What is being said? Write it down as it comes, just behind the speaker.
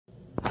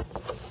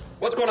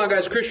What's going on,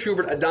 guys? Chris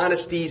Schubert,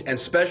 Adonis Dees, and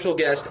special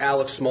guest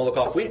Alex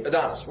Smolikoff.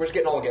 Adonis, we're just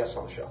getting all the guests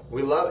on the show.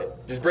 We love it.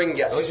 Just bringing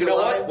guests. Because you know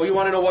what? Well, you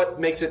want to know what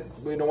makes it?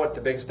 You know what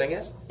the biggest thing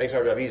is? Makes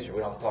our job easier. We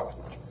don't have to talk as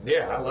much.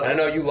 Yeah, I love it.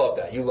 And I know you love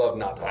that. You love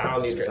not talking. I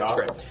don't need to talk.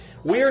 That's great.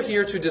 We are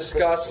here to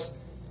discuss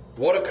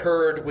what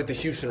occurred with the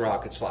Houston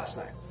Rockets last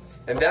night,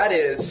 and that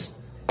is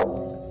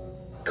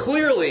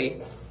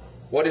clearly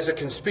what is a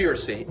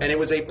conspiracy, and it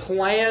was a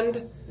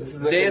planned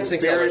dancing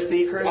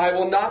conspiracy, Chris? I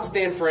will not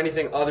stand for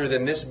anything other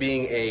than this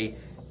being a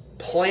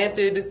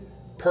planted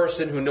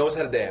person who knows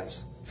how to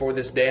dance for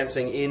this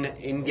dancing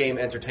in-game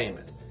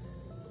entertainment.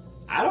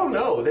 I don't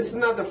know. This is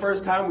not the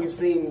first time we've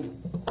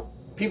seen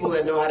people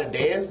that know how to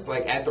dance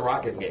like at the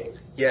Rockets game.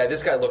 Yeah,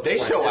 this guy looked. They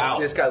show out.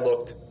 This guy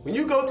looked. When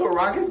you go to a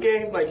Rockets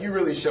game, like you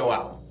really show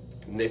out.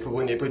 When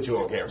they put you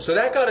on camera. So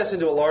that got us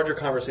into a larger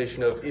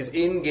conversation of, is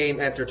in-game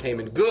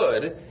entertainment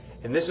good?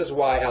 And this is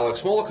why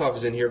Alex Smolikoff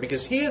is in here,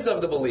 because he is of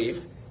the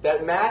belief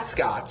that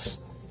mascots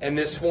and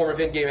this form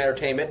of in-game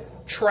entertainment,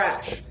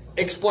 trash.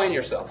 Explain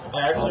yourself.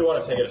 I actually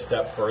want to take it a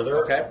step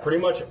further. Okay. Pretty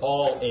much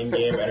all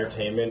in-game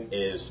entertainment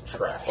is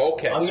trash.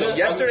 Okay,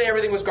 yesterday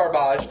everything was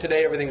garbage,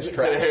 today everything's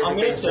trash. I'm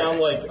going to sound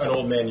like an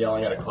old man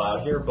yelling at a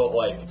cloud here, but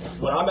like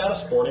when I'm at a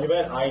sporting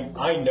event,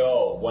 I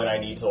know when I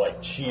need to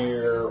like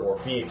cheer or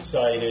be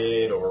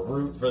excited or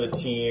root for the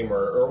team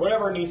or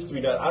whatever needs to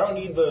be done. I don't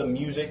need the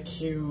music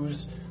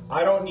cues.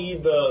 I don't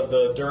need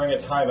the during a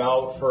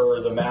timeout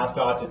for the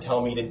mascot to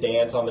tell me to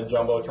dance on the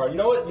Jumbotron. You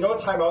know what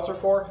timeouts are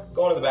for?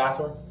 Going to the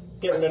bathroom,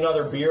 getting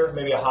another beer,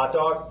 maybe a hot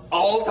dog.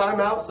 All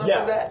timeouts, stuff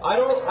like that? I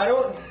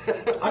don't.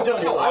 I'm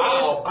telling you,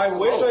 Wow. I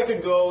wish I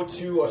could go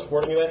to a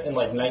sporting event in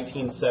like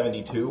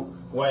 1972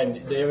 when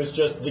it was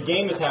just the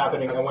game is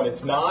happening, and when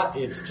it's not,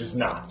 it's just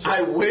not.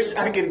 I wish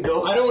I could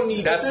go. I don't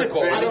need. That's the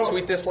quote. I can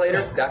tweet this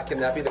later. Can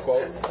that be the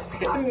quote?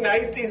 In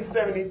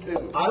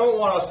 1972. I don't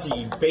want to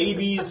see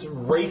babies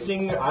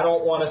racing. I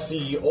don't want to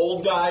see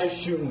old guys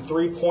shooting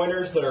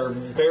 3-pointers that are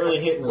barely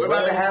hitting. What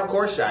about the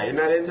half-court shot? You're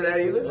not into that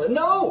either?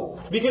 No,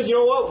 because you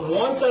know what?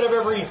 Once out of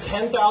every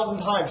 10,000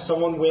 times,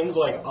 someone wins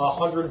like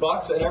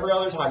 $100, and every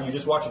other time you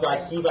just watch a guy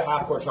heave a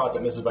half-court shot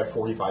that misses by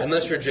 45.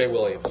 Unless you're Jay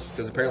Williams,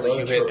 because apparently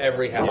you hit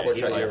every half-court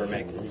shot you ever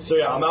make. So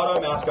yeah, I'm out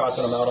on mascots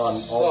and I'm out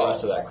on all the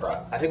rest of that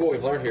crap. I think what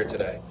we've learned here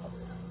today,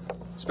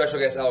 special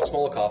guest Alex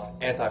Smolikoff,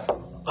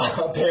 anti-fun.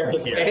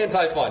 Apparently.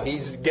 Anti-fun.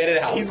 He's get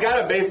it out. He's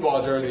got a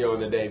baseball jersey on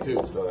today,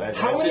 too, so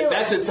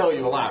that should tell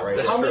you a lot,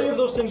 right? How many of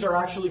those things are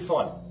actually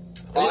fun?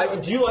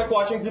 Do you like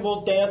watching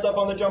people dance up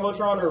on the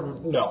Jumbotron, or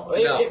no?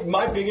 No.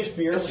 My biggest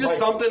fear... It's just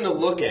something to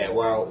look at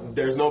while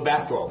there's no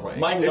basketball playing.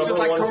 It's just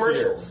like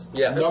commercials.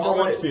 Yes. Number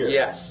one fear.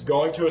 Yes.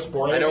 Going to a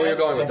sporting event and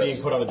going with being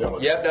this. put on the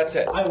Jumbotron. Yep, that's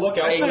it. I look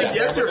out for that.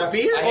 That's your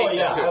fear? I hate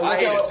it too. I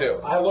hate it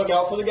too. I look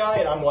out for the guy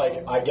and I'm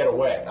like, I get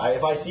away.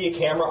 If I see a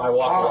camera, I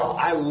walk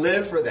away. I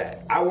live for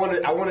that. I want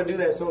to do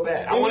that so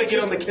bad. I want to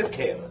get on the Kiss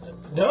Cam.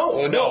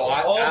 No, I'm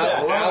out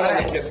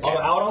on the Kiss Cam. I'm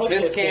out on the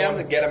Kiss Cam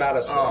to get him out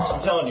of sports.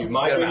 I'm telling you,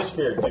 my biggest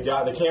fear.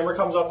 The camera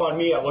comes up on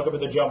me. I look up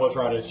at the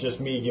Jumbotron. It's just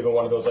me giving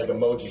one of those like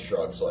emoji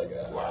shrugs. Like,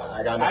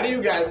 I got. How do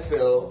you guys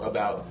feel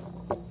about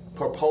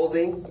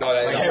proposing?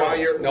 While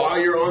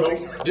you're on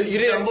the you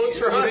didn't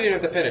even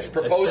have to finish.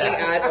 Proposing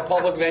at a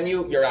public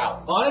venue, you're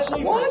out.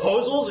 Honestly,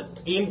 proposals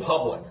in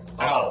public.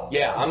 Out.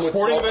 Yeah, I'm with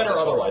sporting event or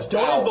otherwise.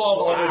 Don't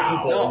involve other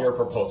people in your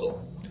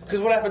proposal. Because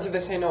what happens if they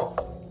say no?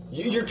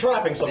 You're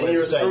trapping somebody.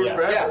 You're screwed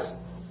forever. Yes.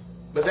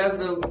 But that's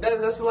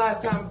the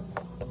last time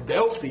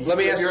they'll see you. Let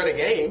me ask you're at a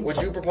game. Would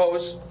you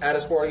propose at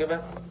a sporting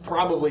event?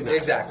 Probably not.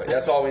 Exactly.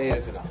 That's all we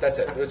needed to know. That's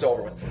it. It's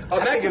over with.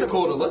 I think it's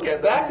cool to look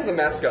at. Back to the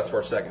mascots for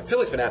a second.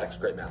 Philly Fanatics,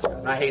 great mascot.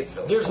 And I hate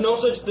Philly. There's no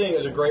such thing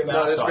as a great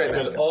mascot. No, there's a great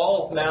because mascot.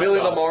 all mascots Billy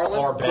the Marlin?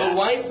 are bad. The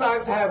White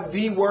Sox have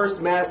the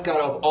worst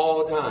mascot of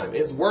all time.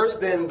 It's worse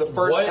than the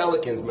first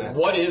Pelicans mascot.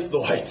 What is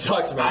the White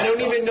Sox mascot? I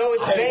don't even know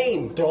its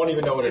name. Don't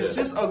even know what it is.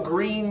 It's just a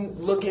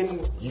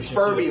green-looking, you should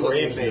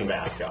Furby-looking thing.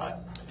 Mascot.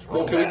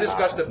 Well, can we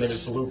discuss the Phoenix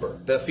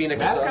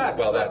Suns?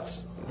 Well,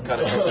 that's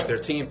kind of sounds like their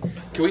team.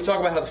 Can we talk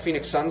about how the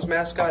Phoenix Suns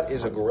mascot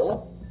is a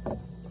gorilla?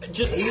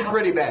 He's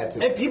pretty bad,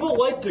 too. And people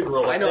like the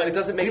gorilla. I know, and it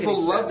doesn't make any sense.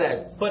 People love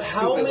that. But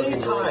how many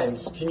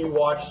times can you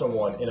watch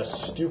someone in a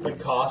stupid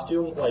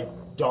costume, like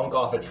dunk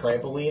off a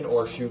trampoline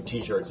or shoot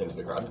T-shirts into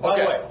the crowd? By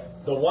the way,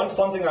 the one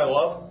fun thing I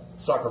love,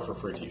 sucker for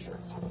free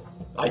T-shirts.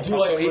 I do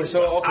like free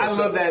stuff. I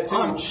love that, too.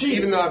 I'm cheap.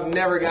 Even though I've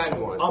never gotten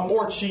one. I'm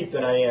more cheap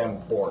than I am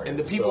boring. And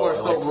the people are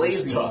so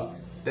lazy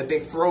that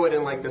they throw it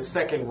in like the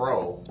second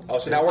row. Oh,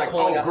 so now we're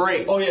calling out.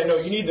 Great. Oh yeah, no,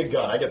 you need the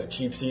gun. I got the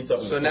cheap seats up.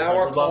 So now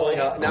we're calling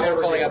out. Now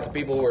we're calling out the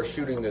people who are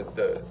shooting the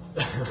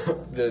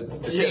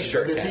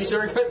T-shirt. The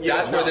T-shirt.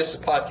 That's where this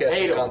podcast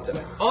has gone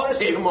today.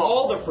 Honestly,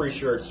 all the free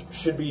shirts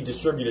should be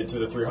distributed to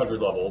the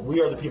 300 level.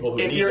 We are the people who.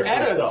 If you're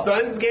at a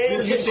Suns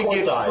game, you should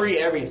get free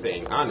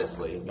everything.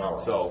 Honestly,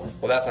 well,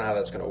 that's not how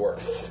that's going to work.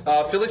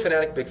 Philly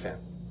Fanatic, big fan.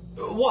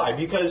 Why?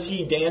 Because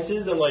he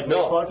dances and like No.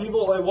 makes fun of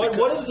people. Like,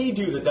 what does he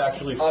do that's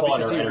actually fun?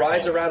 Because or he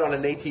rides entertaining? around on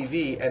an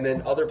ATV, and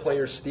then other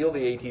players steal the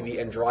ATV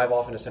and drive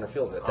off into center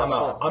field with it. That's I'm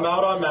fun. out. I'm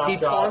out on mascot. He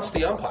taunts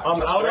the umpires. I'm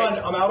That's out great. on.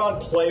 I'm out on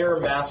player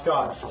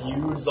mascot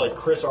feuds like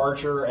Chris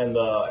Archer and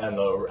the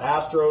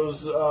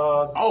Astros.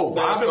 Oh, Robin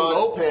mascot.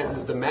 Lopez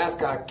is the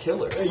mascot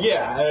killer.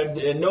 Yeah,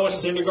 and Noah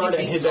Syndergaard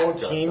He and his beats own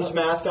mascots, team's though.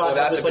 mascot. Oh, that's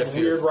have a this good like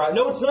feud. weird ride.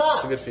 No, it's not.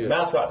 It's a good feud.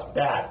 Mascot's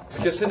bad.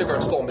 Because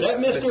Syndergaard stole Get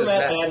Mrs. Mr.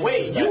 Matt. Man.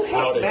 Wait, you Out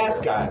hate of here.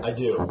 mascots. I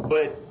do.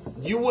 But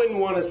you wouldn't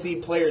want to see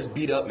players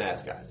beat up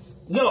mascots.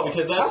 No,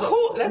 because that's How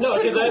cool- that's no,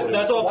 pretty because cool.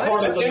 that's all Why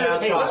part is of the that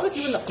entertaining? mascot. What's with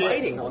you and the shtick.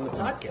 fighting on the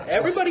podcast?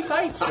 Everybody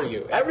fights for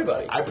you.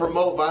 Everybody. I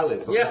promote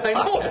violence. On Yes, this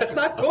I know. podcast That's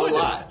not a good.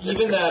 lot.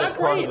 Even that Not is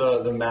part great.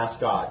 of the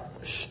mascot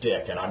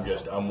shtick, and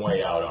I'm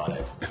way out on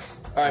it.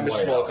 All right,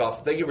 Mr. Way out.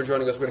 Smolikoff, thank you for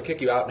joining us. We're going to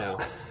kick you out now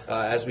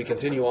as we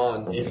continue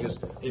on.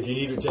 If you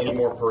need any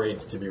more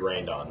parades to be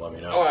rained on, let me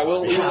know. All right, we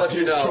will let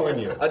you know. Join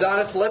you.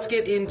 Adonis, let's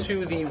get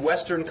into the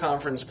Western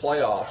Conference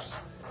playoffs,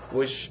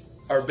 which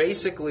are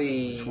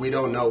basically We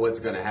don't know what's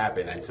going to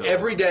happen until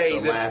every day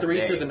the last 3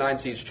 day. through the 9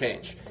 seeds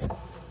change.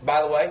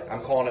 By the way,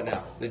 I'm calling it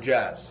now. The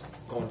Jazz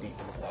going deep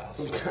in the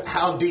playoffs.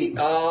 How deep?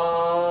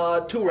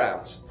 2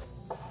 rounds.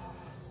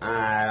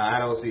 I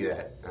don't see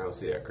that. I don't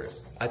see that,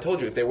 Chris. I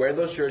told you, if they wear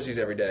those jerseys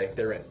every day,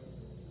 they're in.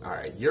 All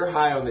right, you're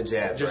high on the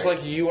Jazz, Just right?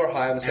 like you are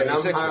high on the 76ers. And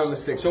I'm high on the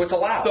Sixers. So it's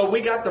allowed. So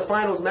we got the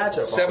finals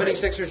matchup. already.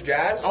 76ers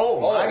Jazz?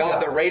 Oh, my God,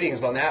 God. the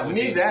ratings on that would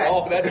Need be that.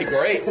 Oh, that'd be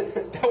great.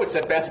 That would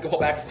set basketball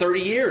back 30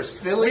 years.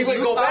 Philly, we would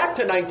go Utah? back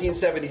to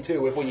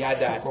 1972 if we had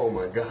that. Oh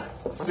my God,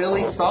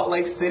 Philly, Salt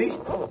Lake City.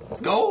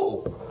 Let's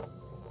go.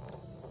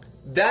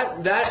 That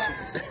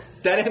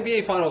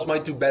NBA Finals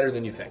might do better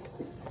than you think.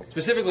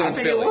 Specifically I in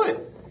think it Philly.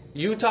 would.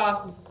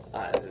 Utah,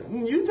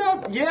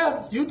 Utah,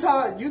 yeah,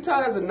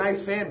 Utah has a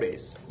nice fan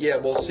base. yeah,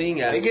 well, seeing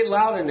They as get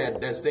loud in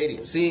that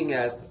stadium.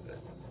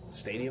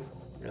 stadium,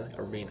 really?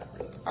 Arena,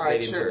 really. All right,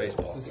 Stadiums sure. of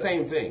baseball. It's the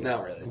same thing.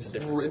 No, really, it's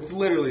different. It's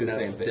literally the No,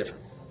 same it's thing.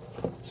 different.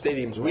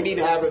 Stadiums. We need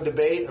to have a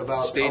debate about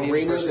stadiums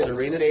arenas versus and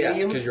arenas. stadiums.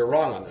 Yes, because you're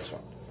wrong on this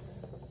one.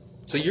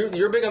 So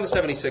you're big on the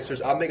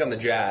 76ers. I'm big on the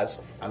Jazz.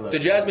 I love The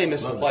it. Jazz may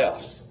miss the Love the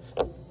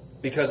playoffs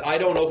because I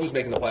don't know who's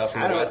making the playoffs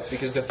in I the don't- West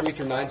because the 3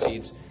 through 9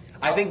 seeds.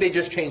 I think they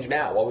just changed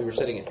now while we were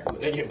sitting in here.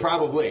 And you-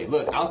 probably.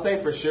 Look, I'll say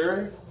for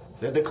sure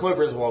that the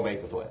Clippers won't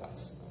make the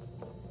playoffs.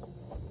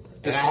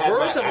 The And I have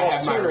Spurs my- have I lost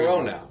have 2 my in a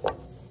row reasons. now.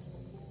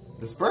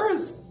 The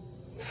Spurs,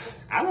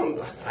 I don't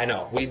know. I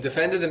know. We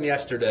defended them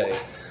yesterday,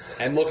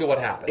 and look at what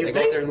happened. They go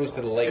out there and lose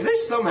to the If Lakers. they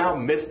somehow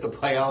miss the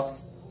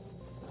playoffs,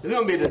 it's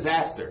going to be a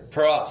disaster.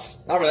 For us.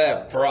 Not for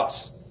them. For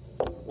us.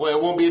 Well,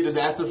 it won't be a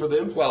disaster for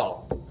them.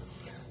 Well,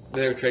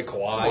 they would trade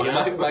Kawhi.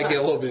 You might get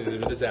a little bit of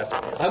a disaster.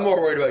 I'm more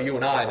worried about you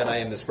and I than I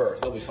am the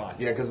Spurs. They'll be fine.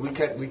 Yeah, because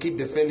we keep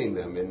defending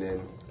them, and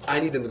then I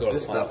need them to go to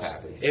This the finals. stuff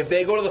happens. If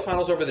they go to the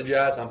finals over the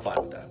Jazz, I'm fine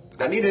with that.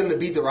 I need them to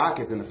beat the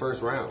Rockets in the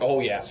first round. Oh,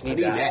 yes. Need,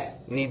 need that.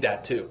 that. Need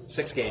that, too.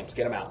 6 games.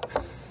 Get them out.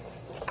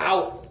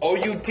 Out.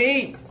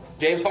 OUT.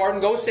 James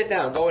Harden, go sit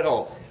down. Go at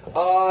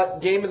home.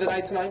 Game of the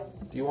night tonight?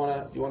 Do you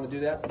want to do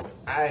that?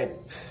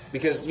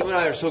 Because you and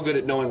I are so good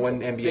at knowing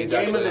when NBA The is game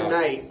of actually the on.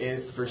 night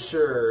is for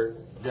sure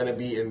going to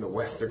be in the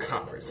Western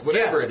Conference.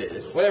 Whatever Yes. it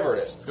is. Whatever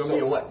it is. It's going to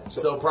be a what?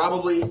 So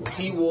probably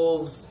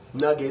T-Wolves,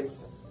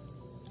 Nuggets,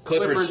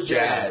 Clippers,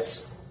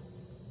 Jazz.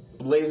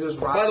 Blazers,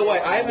 Rockets. By the way,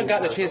 I haven't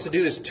gotten a chance to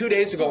do this. 2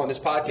 days ago on this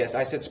podcast,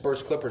 I said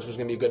Spurs Clippers was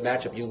going to be a good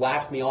matchup. You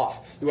laughed me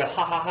off. You went,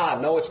 ha ha ha.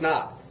 No, it's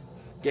not.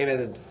 Game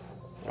ended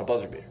on a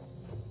buzzer beater.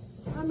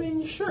 I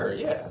mean, sure,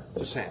 yeah.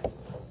 Just saying.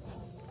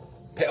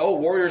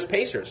 Warriors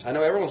Pacers. I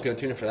know everyone's going to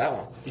tune in for that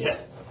one. Yeah.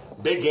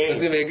 Big game.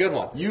 It's going to be a good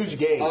one. Huge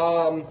game.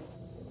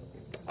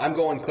 I'm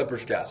going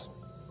Clippers Jazz.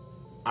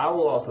 I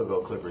will also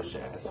go Clippers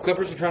Jazz.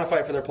 Clippers are trying to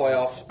fight for their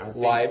playoff I think-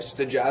 lives.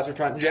 The Jazz are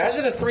trying. Jazz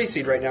are the 3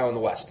 seed right now in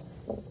the West.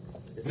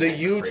 Isn't The that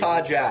Utah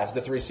crazy? Jazz,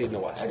 the 3 seed in the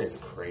West. That is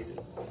crazy.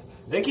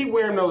 They keep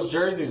wearing those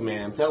jerseys,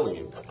 man. I'm telling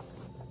you.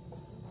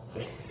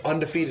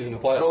 Undefeated in the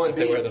playoffs Going if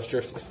they deep. wear those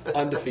jerseys.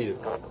 Undefeated.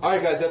 All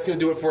right, guys, that's going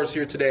to do it for us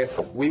here today.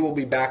 We will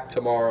be back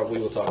tomorrow. We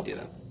will talk to you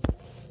then.